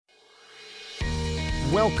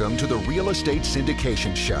Welcome to the Real Estate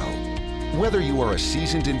Syndication Show. Whether you are a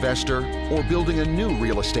seasoned investor or building a new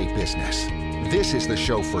real estate business, this is the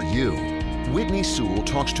show for you. Whitney Sewell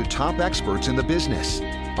talks to top experts in the business.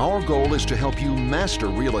 Our goal is to help you master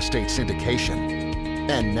real estate syndication.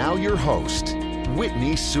 And now your host,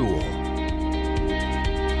 Whitney Sewell.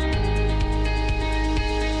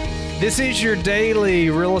 This is your daily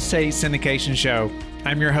real estate syndication show.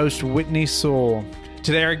 I'm your host, Whitney Sewell.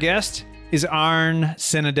 Today our guest is Arn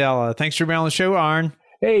Cenedella. Thanks for being on the show, Arn.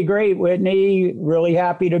 Hey, great, Whitney. Really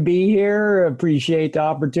happy to be here. Appreciate the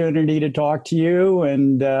opportunity to talk to you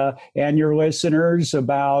and your listeners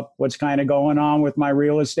about what's kind of going on with my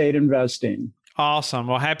real estate investing. Awesome.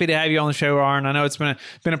 Well, happy to have you on the show, Arn. I know it's been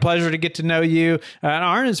a pleasure to get to know you.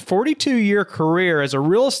 Arn's 42-year career as a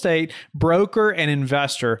real estate broker and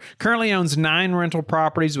investor. Currently owns 9 rental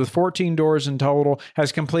properties with 14 doors in total,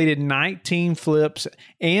 has completed 19 flips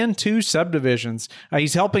and 2 subdivisions.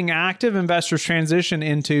 He's helping active investors transition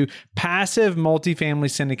into passive multifamily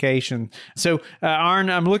syndication. So, Arn,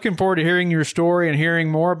 I'm looking forward to hearing your story and hearing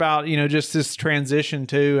more about, just this transition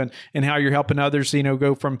too, and how you're helping others,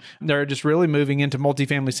 go from they're just really moving into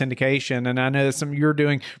multifamily syndication. And I know that's something you're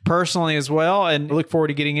doing personally as well, and look forward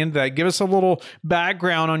to getting into that. Give us a little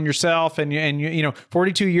background on yourself and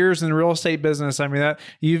 42 years in the real estate business. I mean, that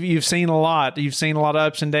you've seen a lot. You've seen a lot of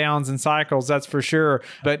ups and downs and cycles, that's for sure.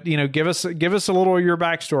 But, give us a little of your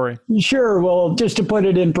backstory. Sure. Well, just to put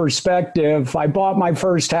it in perspective, I bought my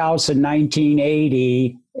first house in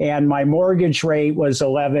 1980. And my mortgage rate was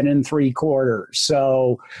 11 3/4.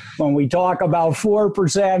 So when we talk about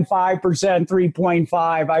 4%, 5%,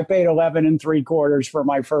 3.5, I paid 11 3/4 for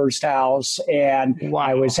my first house. And wow.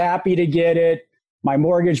 I was happy to get it. My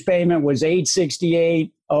mortgage payment was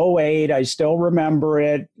 $868.08. I still remember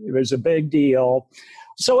it. It was a big deal.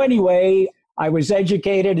 So anyway, I was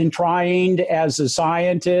educated and trained as a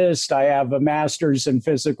scientist. I have a master's in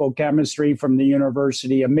physical chemistry from the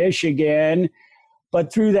University of Michigan.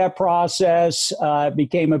 But through that process, it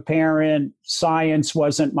became apparent science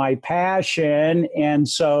wasn't my passion. And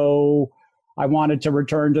so I wanted to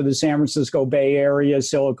return to the San Francisco Bay Area,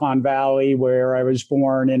 Silicon Valley, where I was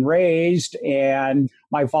born and raised. And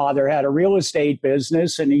my father had a real estate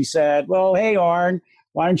business. And he said, well, hey, Arn,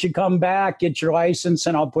 why don't you come back, get your license,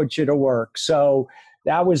 and I'll put you to work. So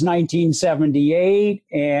that was 1978.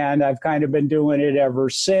 And I've kind of been doing it ever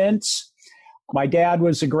since. My dad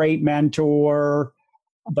was a great mentor.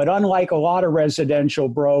 But unlike a lot of residential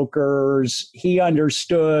brokers, he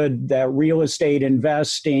understood that real estate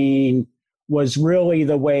investing was really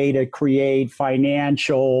the way to create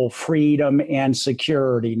financial freedom and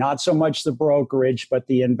security, not so much the brokerage, but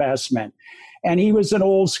the investment. And he was an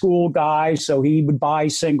old school guy, so he would buy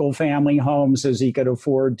single family homes as he could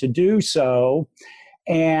afford to do so.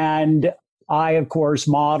 And I, of course,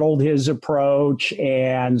 modeled his approach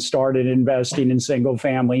and started investing in single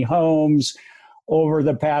family homes. Over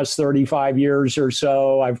the past 35 years or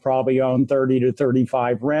so, I've probably owned 30 to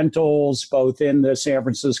 35 rentals, both in the San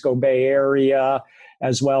Francisco Bay Area,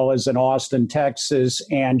 as well as in Austin, Texas,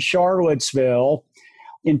 and Charlottesville.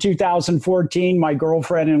 In 2014, my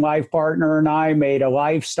girlfriend and life partner and I made a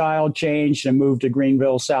lifestyle change and moved to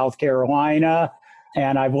Greenville, South Carolina.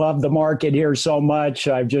 And I've loved the market here so much.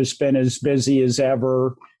 I've just been as busy as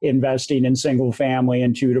ever investing in single family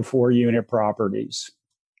and 2 to 4 unit properties.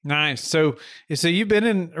 Nice. So you've been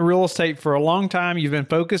in real estate for a long time. You've been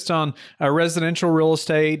focused on residential real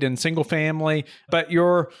estate and single family, but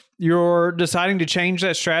you're deciding to change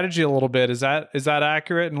that strategy a little bit. Is that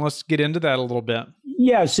accurate? And let's get into that a little bit.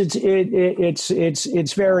 Yes,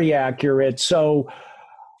 it's very accurate. So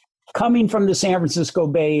coming from the San Francisco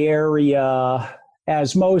Bay Area,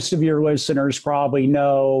 as most of your listeners probably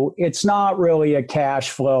know, it's not really a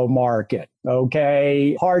cash flow market,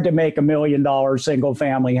 okay? Hard to make $1 million single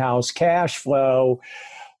family house cash flow.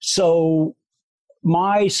 So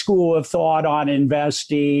my school of thought on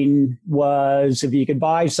investing was if you could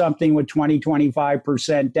buy something with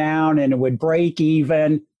 20-25% down and it would break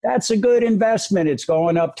even, that's a good investment. It's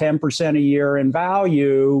going up 10% a year in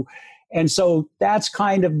value. And so that's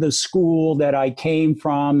kind of the school that I came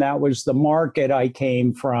from. That was the market I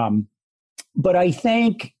came from. But I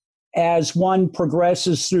think as one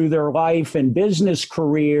progresses through their life and business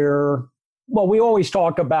career, well, we always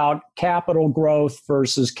talk about capital growth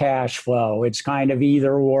versus cash flow. It's kind of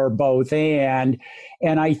either or, both and.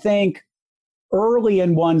 And I think early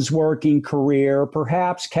in one's working career,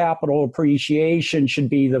 perhaps capital appreciation should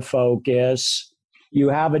be the focus. You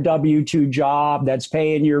have a W-2 job that's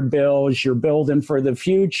paying your bills. You're building for the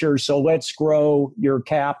future. So let's grow your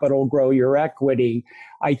capital, grow your equity.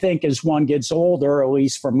 I think as one gets older, at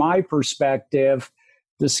least from my perspective,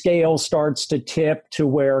 the scale starts to tip to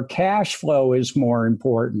where cash flow is more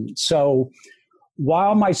important. So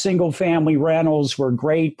while my single family rentals were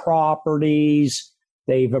great properties,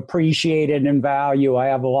 they've appreciated in value, I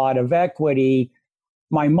have a lot of equity,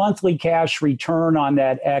 my monthly cash return on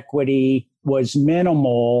that equity was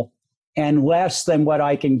minimal and less than what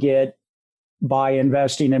I can get by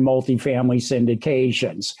investing in multifamily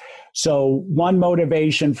syndications. So one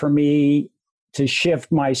motivation for me to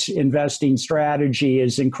shift my investing strategy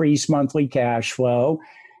is increase monthly cash flow.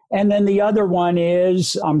 And then the other one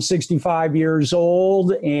is I'm 65 years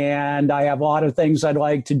old and I have a lot of things I'd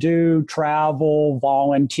like to do, travel,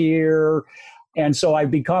 volunteer. And so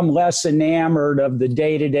I've become less enamored of the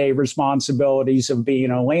day-to-day responsibilities of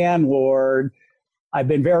being a landlord. I've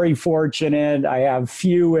been very fortunate. I have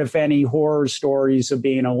few, if any, horror stories of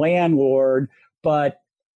being a landlord, but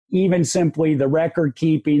even simply the record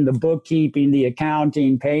keeping, the bookkeeping, the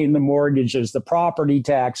accounting, paying the mortgages, the property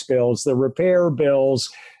tax bills, the repair bills,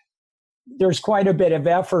 there's quite a bit of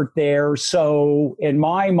effort there. So in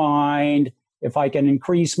my mind, if I can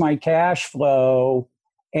increase my cash flow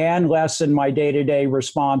and lessen my day-to-day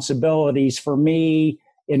responsibilities, for me,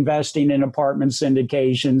 investing in apartment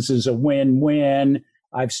syndications is a win-win.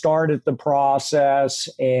 I've started the process,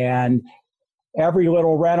 and every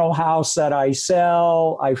little rental house that I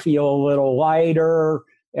sell, I feel a little lighter.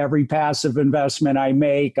 Every passive investment I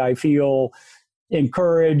make, I feel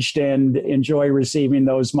encouraged and enjoy receiving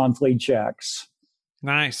those monthly checks.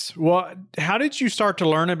 Nice. Well, how did you start to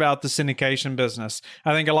learn about the syndication business?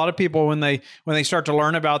 I think a lot of people, when they start to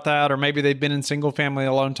learn about that, or maybe they've been in single family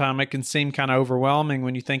a long time, it can seem kind of overwhelming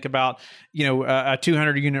when you think about, a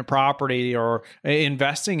 200 unit property or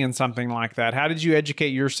investing in something like that. How did you educate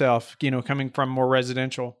yourself, coming from more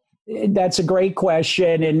residential? That's a great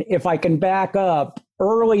question. And if I can back up,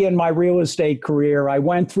 early in my real estate career, I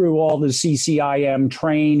went through all the CCIM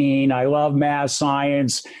training. I love math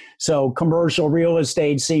science. So commercial real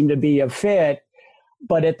estate seemed to be a fit.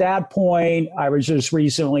 But at that point, I was just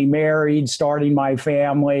recently married, starting my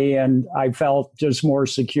family, and I felt just more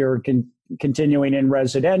secure continuing in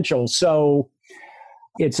residential. So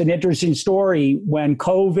it's an interesting story. When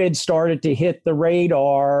COVID started to hit the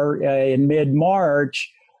radar in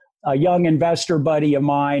mid-March, a young investor buddy of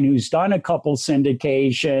mine who's done a couple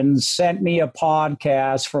syndications sent me a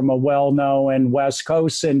podcast from a well-known West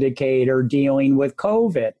Coast syndicator dealing with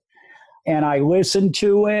COVID. And I listened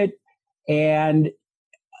to it, and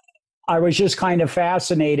I was just kind of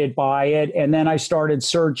fascinated by it. And then I started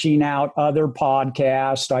searching out other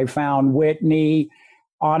podcasts. I found Whitney.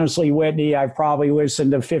 Honestly, Whitney, I've probably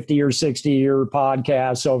listened to 50 or 60 your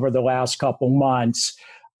podcasts over the last couple months.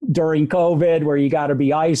 During COVID, where you got to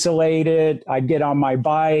be isolated, I'd get on my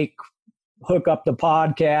bike, hook up the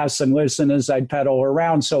podcasts, and listen as I'd pedal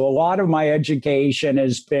around. So a lot of my education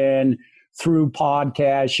has been through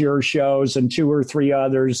podcasts, your shows, and two or three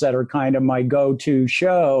others that are kind of my go-to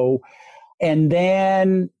show. And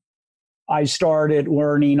then I started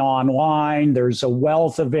learning online. There's a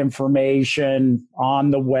wealth of information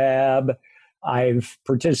on the web. I've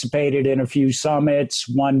participated in a few summits,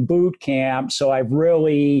 one boot camp. So I've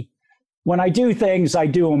really, when I do things, I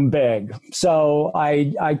do them big. So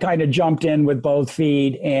I kind of jumped in with both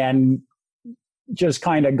feet and just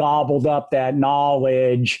kind of gobbled up that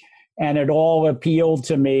knowledge. And it all appealed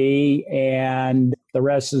to me, and the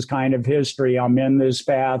rest is kind of history. I'm in this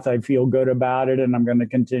path. I feel good about it, and I'm going to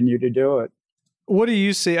continue to do it. What do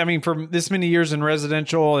you see? I mean, from this many years in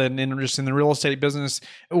residential and just in the real estate business,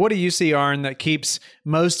 what do you see, Arn, that keeps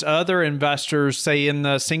most other investors, say, in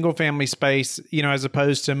the single family space, as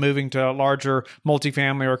opposed to moving to a larger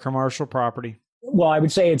multifamily or commercial property? Well, I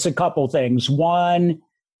would say it's a couple things. One,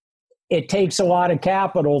 it takes a lot of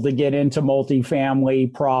capital to get into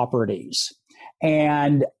multifamily properties.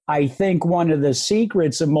 And I think one of the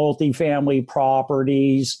secrets of multifamily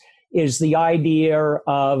properties is the idea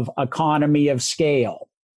of economy of scale.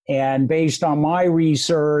 And based on my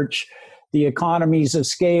research, the economies of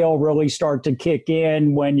scale really start to kick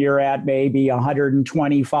in when you're at maybe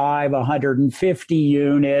 125, 150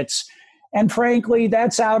 units. And frankly,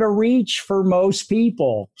 that's out of reach for most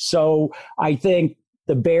people. So I think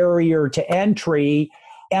the barrier to entry,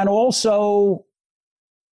 and also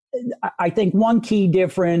I think one key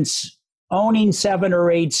difference, owning 7 or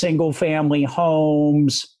 8 single family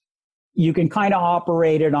homes, you can kind of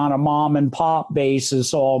operate it on a mom and pop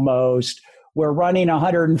basis almost. We're running a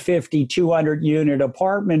 150, 200 unit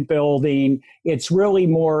apartment building. It's really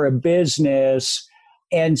more a business.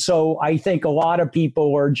 And so I think a lot of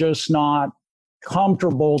people are just not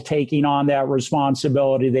comfortable taking on that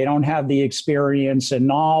responsibility. They don't have the experience and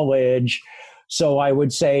knowledge. So I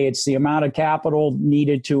would say it's the amount of capital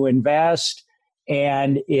needed to invest,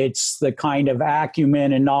 and it's the kind of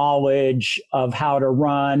acumen and knowledge of how to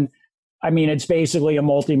run. I mean, it's basically a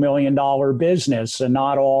multi-million-dollar business, and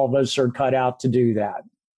not all of us are cut out to do that.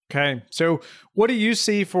 Okay, so what do you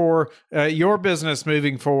see for your business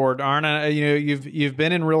moving forward, Arn? You've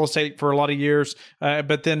been in real estate for a lot of years,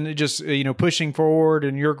 but then just pushing forward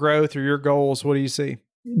and your growth or your goals. What do you see?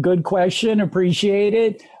 Good question. Appreciate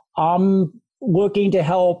it. I'm looking to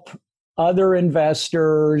help other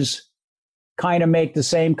investors kind of make the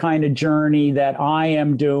same kind of journey that I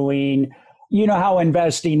am doing. You know how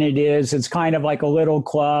investing it is. It's kind of like a little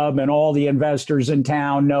club, and all the investors in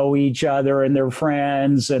town know each other and they're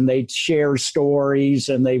friends, and they share stories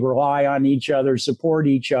and they rely on each other, support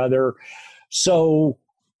each other. So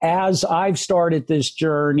as I've started this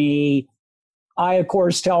journey, I, of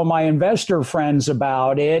course, tell my investor friends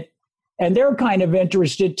about it, and they're kind of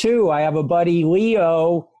interested too. I have a buddy,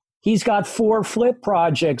 Leo. He's got 4 flip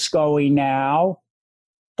projects going now.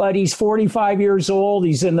 But he's 45 years old.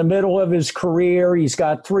 He's in the middle of his career. He's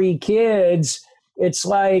got 3 kids. It's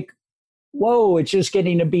like, whoa, it's just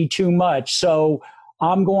getting to be too much. So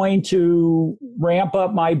I'm going to ramp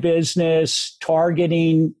up my business,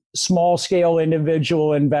 targeting small scale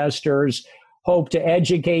individual investors, hope to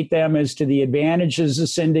educate them as to the advantages of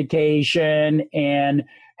syndication and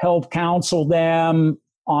help counsel them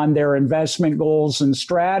on their investment goals and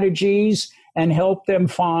strategies, and help them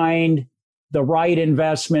find the right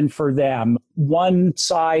investment for them. One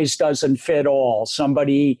size doesn't fit all.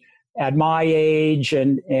 Somebody at my age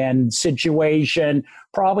and situation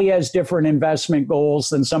probably has different investment goals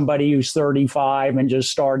than somebody who's 35 and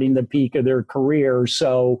just starting the peak of their career.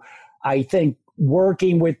 So I think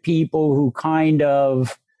working with people who kind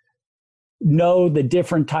of know the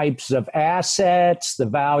different types of assets, the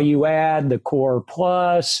value add, the core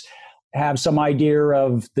plus, have some idea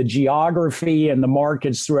of the geography and the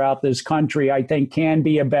markets throughout this country, I think can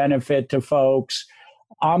be a benefit to folks.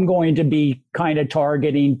 I'm going to be kind of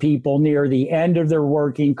targeting people near the end of their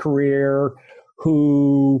working career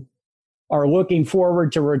who are looking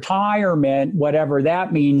forward to retirement, whatever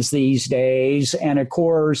that means these days. And of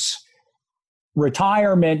course,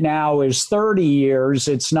 retirement now is 30 years.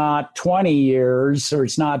 It's not 20 years, or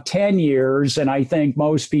it's not 10 years. And I think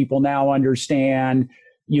most people now understand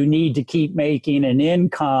you need to keep making an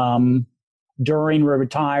income during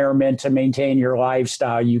retirement to maintain your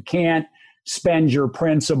lifestyle. You can't spend your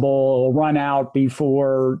principal, run out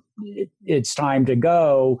before it's time to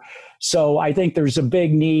go. So I think there's a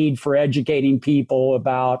big need for educating people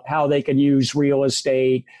about how they can use real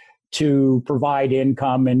estate to provide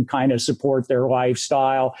income and kind of support their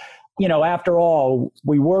lifestyle. You know, after all,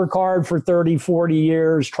 we work hard for 30, 40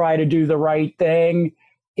 years, try to do the right thing.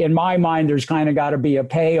 In my mind, there's kind of got to be a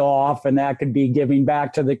payoff, and that could be giving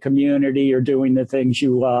back to the community or doing the things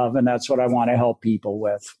you love. And that's what I want to help people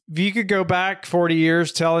with. If you could go back 40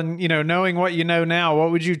 years knowing what you know now,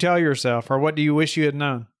 what would you tell yourself, or what do you wish you had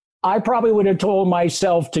known? I probably would have told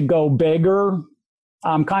myself to go bigger.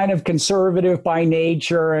 I'm kind of conservative by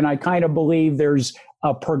nature, and I kind of believe there's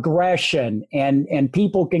a progression, and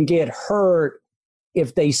people can get hurt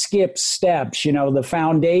if they skip steps. You know, the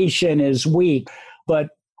foundation is weak. But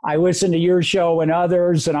I listen to your show and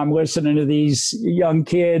others, and I'm listening to these young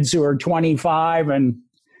kids who are 25, and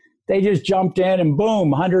they just jumped in and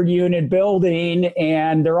boom, 100-unit building,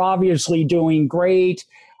 and they're obviously doing great.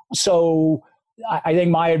 So I think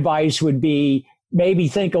my advice would be maybe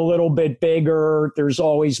think a little bit bigger. There's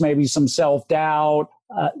always maybe some self-doubt.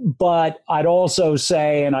 But I'd also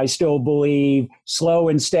say, and I still believe, slow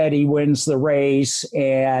and steady wins the race,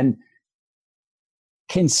 and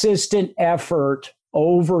consistent effort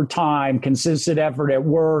over time, consistent effort at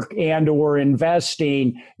work and or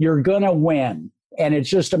investing, you're going to win. And it's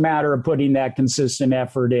just a matter of putting that consistent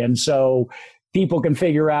effort in. So people can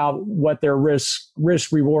figure out what their risk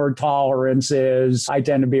reward tolerance is. I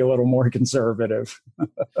tend to be a little more conservative.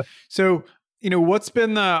 So, what's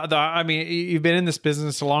been you've been in this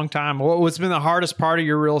business a long time. What's been the hardest part of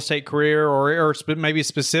your real estate career, or maybe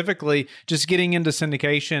specifically just getting into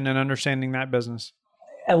syndication and understanding that business?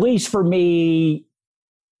 At least for me,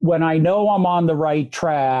 when I know I'm on the right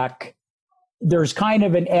track, there's kind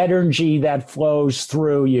of an energy that flows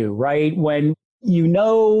through you, right? When you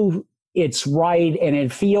know it's right and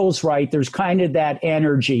it feels right, there's kind of that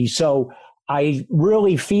energy. So I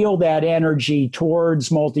really feel that energy towards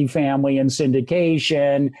multifamily and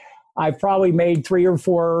syndication. I've probably made 3 or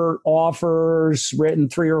 4 offers, written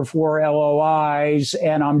 3 or 4 LOIs,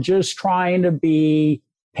 and I'm just trying to be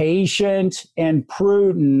patient and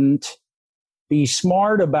prudent, be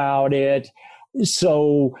smart about it.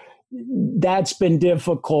 So, that's been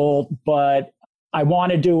difficult, but I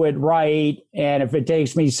want to do it right. And if it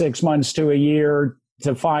takes me 6 months to a year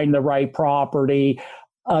to find the right property.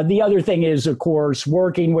 The other thing is, of course,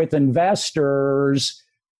 working with investors,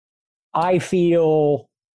 I feel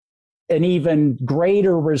an even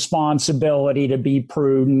greater responsibility to be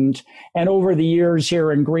prudent. And over the years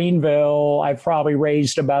here in Greenville, I've probably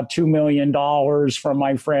raised about $2 million from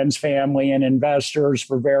my friends, family, and investors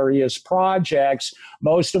for various projects.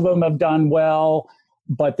 Most of them have done well,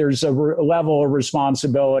 but there's a level of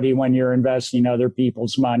responsibility when you're investing other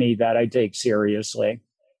people's money that I take seriously.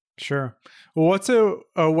 Sure. Well, what's a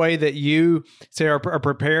way that you say are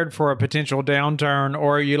prepared for a potential downturn,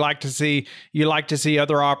 or you like to see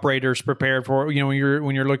other operators prepared for, when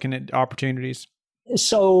you're looking at opportunities?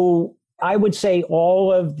 So I would say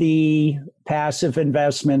all of the passive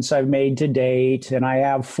investments I've made to date, and I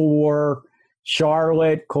have 4: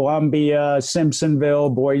 Charlotte, Columbia,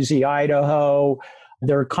 Simpsonville, Boise, Idaho.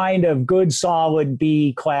 They're kind of good, solid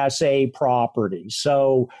B Class A properties.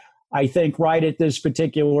 So I think right at this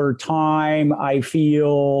particular time, I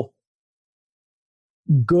feel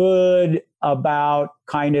good about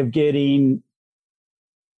kind of getting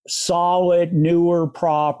solid, newer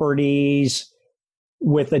properties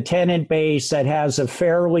with a tenant base that has a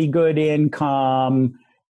fairly good income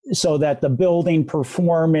so that the building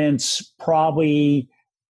performance probably,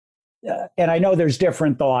 and I know there's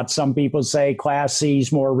different thoughts. Some people say Class C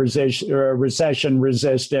is more recession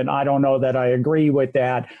resistant. I don't know that I agree with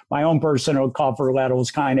that. My own personal comfort level is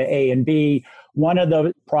kind of A and B. One of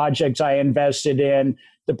the projects I invested in,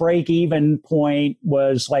 the break-even point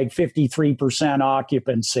was like 53%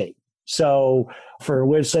 occupancy. So for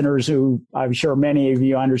listeners who I'm sure many of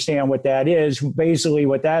you understand what that is, basically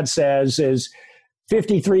what that says is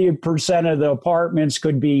 53% of the apartments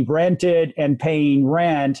could be rented and paying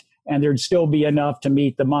rent, and there'd still be enough to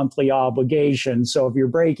meet the monthly obligation. So if your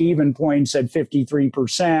break-even point's at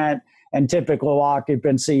 53% and typical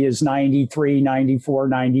occupancy is 93, 94,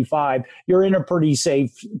 95, you're in a pretty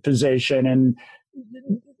safe position. And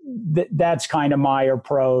that's kind of my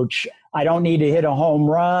approach. I don't need to hit a home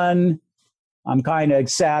run. I'm kind of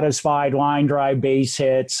satisfied line drive base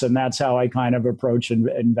hits, and that's how I kind of approach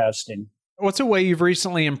investing. What's a way you've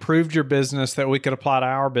recently improved your business that we could apply to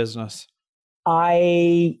our business?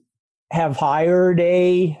 I have hired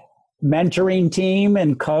a mentoring team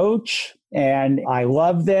and coach, and I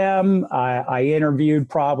love them. I interviewed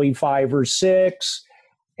probably 5 or 6,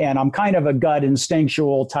 and I'm kind of a gut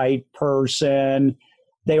instinctual type person.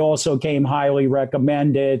 They also came highly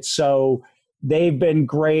recommended. So they've been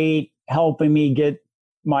great helping me get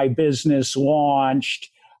my business launched,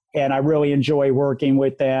 and I really enjoy working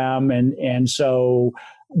with them. And so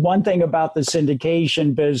one thing about the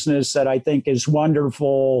syndication business that I think is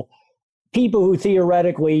wonderful, people who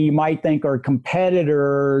theoretically you might think are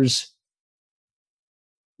competitors,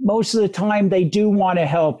 most of the time they do want to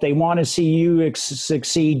help. They want to see you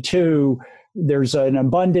succeed too. There's an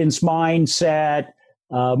abundance mindset.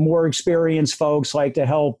 More experienced folks like to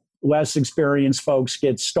help less experienced folks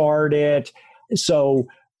get started. So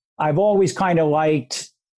I've always kind of liked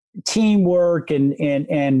teamwork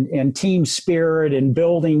and team spirit and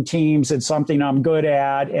building teams. It's something I'm good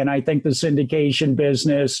at. And I think the syndication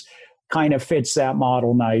business kind of fits that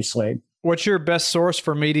model nicely. What's your best source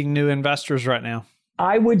for meeting new investors right now?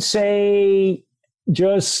 I would say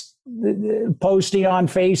just posting on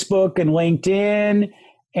Facebook and LinkedIn,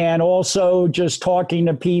 and also just talking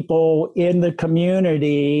to people in the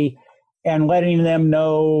community and letting them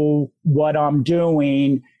know what I'm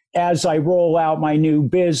doing as I roll out my new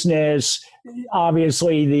business.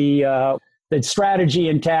 Obviously, the strategy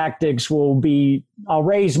and tactics will be, I'll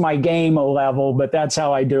raise my game a level, but that's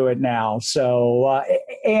how I do it now. So,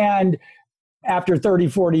 and after 30,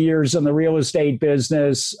 40 years in the real estate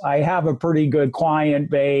business, I have a pretty good client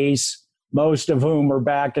base, most of whom are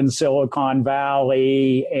back in Silicon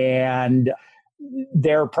Valley, and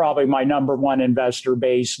they're probably my number one investor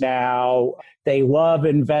base now. They love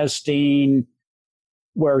investing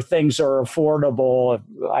where things are affordable.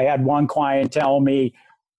 I had one client tell me,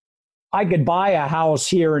 I could buy a house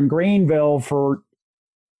here in Greenville for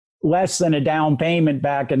less than a down payment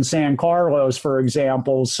back in San Carlos, for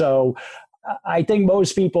example. So I think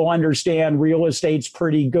most people understand real estate's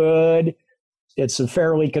pretty good. It's a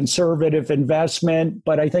fairly conservative investment,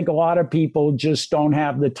 but I think a lot of people just don't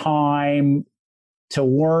have the time to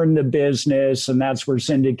learn the business, and that's where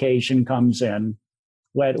syndication comes in.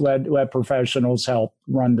 Let professionals help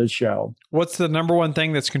run the show. What's the number one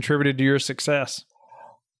thing that's contributed to your success?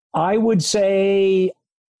 I would say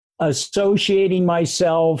associating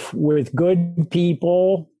myself with good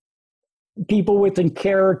people people with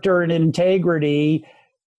character and integrity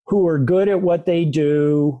who are good at what they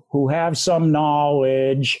do, who have some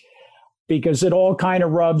knowledge, because it all kind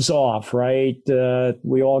of rubs off, right?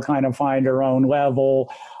 We all kind of find our own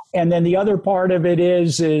level. And then the other part of it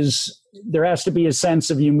is there has to be a sense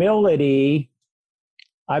of humility.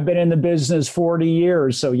 I've been in the business 40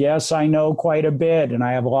 years, so yes, I know quite a bit, and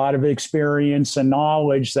I have a lot of experience and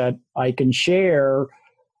knowledge that I can share,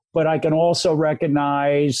 but I can also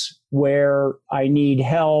recognize where I need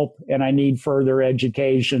help and I need further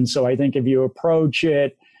education. So I think if you approach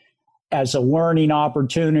it as a learning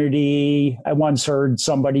opportunity, I once heard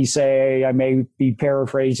somebody say, I may be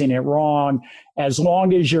paraphrasing it wrong, as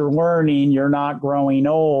long as you're learning, you're not growing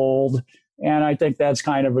old. And I think that's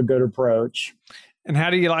kind of a good approach. And how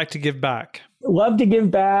do you like to give back? Love to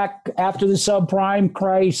give back. After the subprime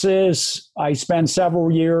crisis, I spent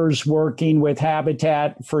several years working with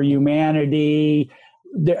Habitat for Humanity.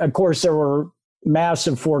 Of course, there were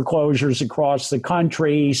massive foreclosures across the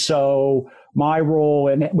country. So my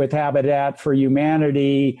role with Habitat for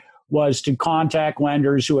Humanity was to contact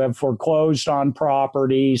lenders who have foreclosed on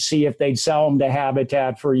properties, see if they'd sell them to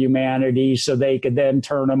Habitat for Humanity so they could then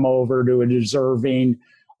turn them over to a deserving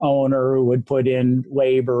owner who would put in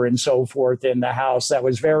labor and so forth in the house. That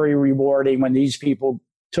was very rewarding when these people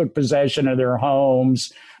took possession of their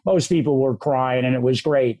homes. Most people were crying, and it was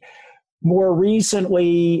great. More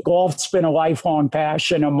recently, golf's been a lifelong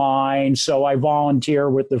passion of mine, so I volunteer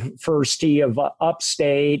with the First Tee of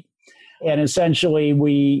Upstate, and essentially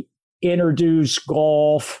we introduce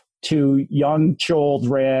golf to young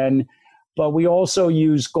children, but we also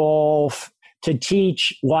use golf to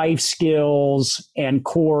teach life skills and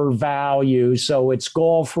core values. So it's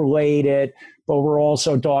golf related, but we're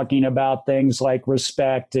also talking about things like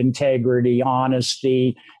respect, integrity,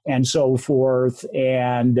 honesty, and so forth.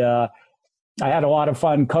 And I had a lot of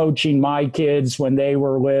fun coaching my kids when they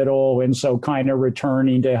were little. And so kind of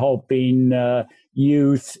returning to helping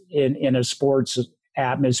youth in a sports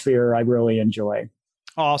atmosphere, I really enjoy.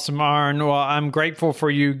 Awesome, Arn. Well, I'm grateful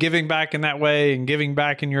for you giving back in that way and giving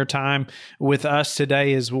back in your time with us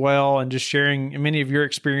today as well, and just sharing many of your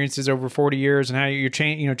experiences over 40 years and how you're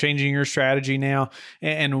changing your strategy now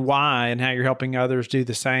and why, and how you're helping others do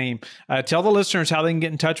the same. Tell the listeners how they can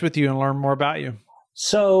get in touch with you and learn more about you.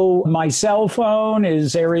 So my cell phone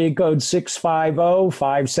is area code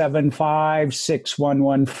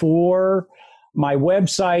 650-575-6114. My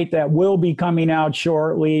website that will be coming out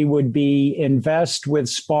shortly would be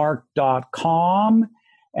investwithspark.com.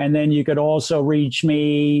 And then you could also reach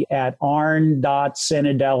me at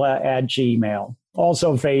arn.cenedella@gmail.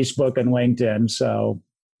 Also Facebook and LinkedIn. So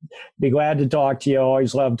be glad to talk to you.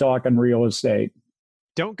 Always love talking real estate.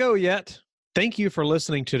 Don't go yet. Thank you for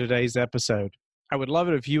listening to today's episode. I would love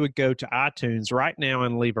it if you would go to iTunes right now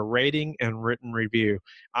and leave a rating and written review.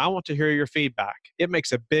 I want to hear your feedback. It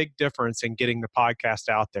makes a big difference in getting the podcast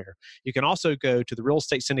out there. You can also go to the Real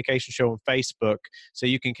Estate Syndication Show on Facebook so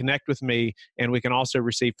you can connect with me, and we can also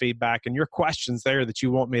receive feedback and your questions there that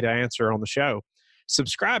you want me to answer on the show.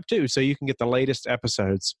 Subscribe too so you can get the latest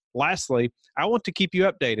episodes. Lastly, I want to keep you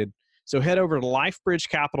updated. So head over to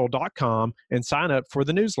lifebridgecapital.com and sign up for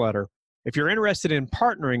the newsletter. If you're interested in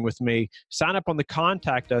partnering with me, sign up on the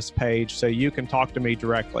Contact Us page so you can talk to me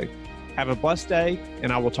directly. Have a blessed day,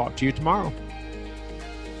 and I will talk to you tomorrow.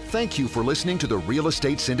 Thank you for listening to the Real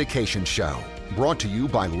Estate Syndication Show, brought to you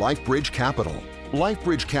by LifeBridge Capital.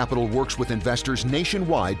 LifeBridge Capital works with investors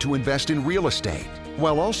nationwide to invest in real estate,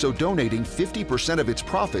 while also donating 50% of its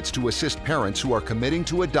profits to assist parents who are committing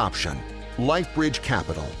to adoption. LifeBridge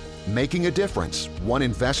Capital, making a difference, one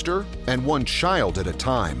investor and one child at a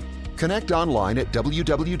time. Connect online at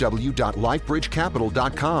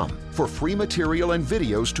www.lifebridgecapital.com for free material and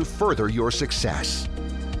videos to further your success.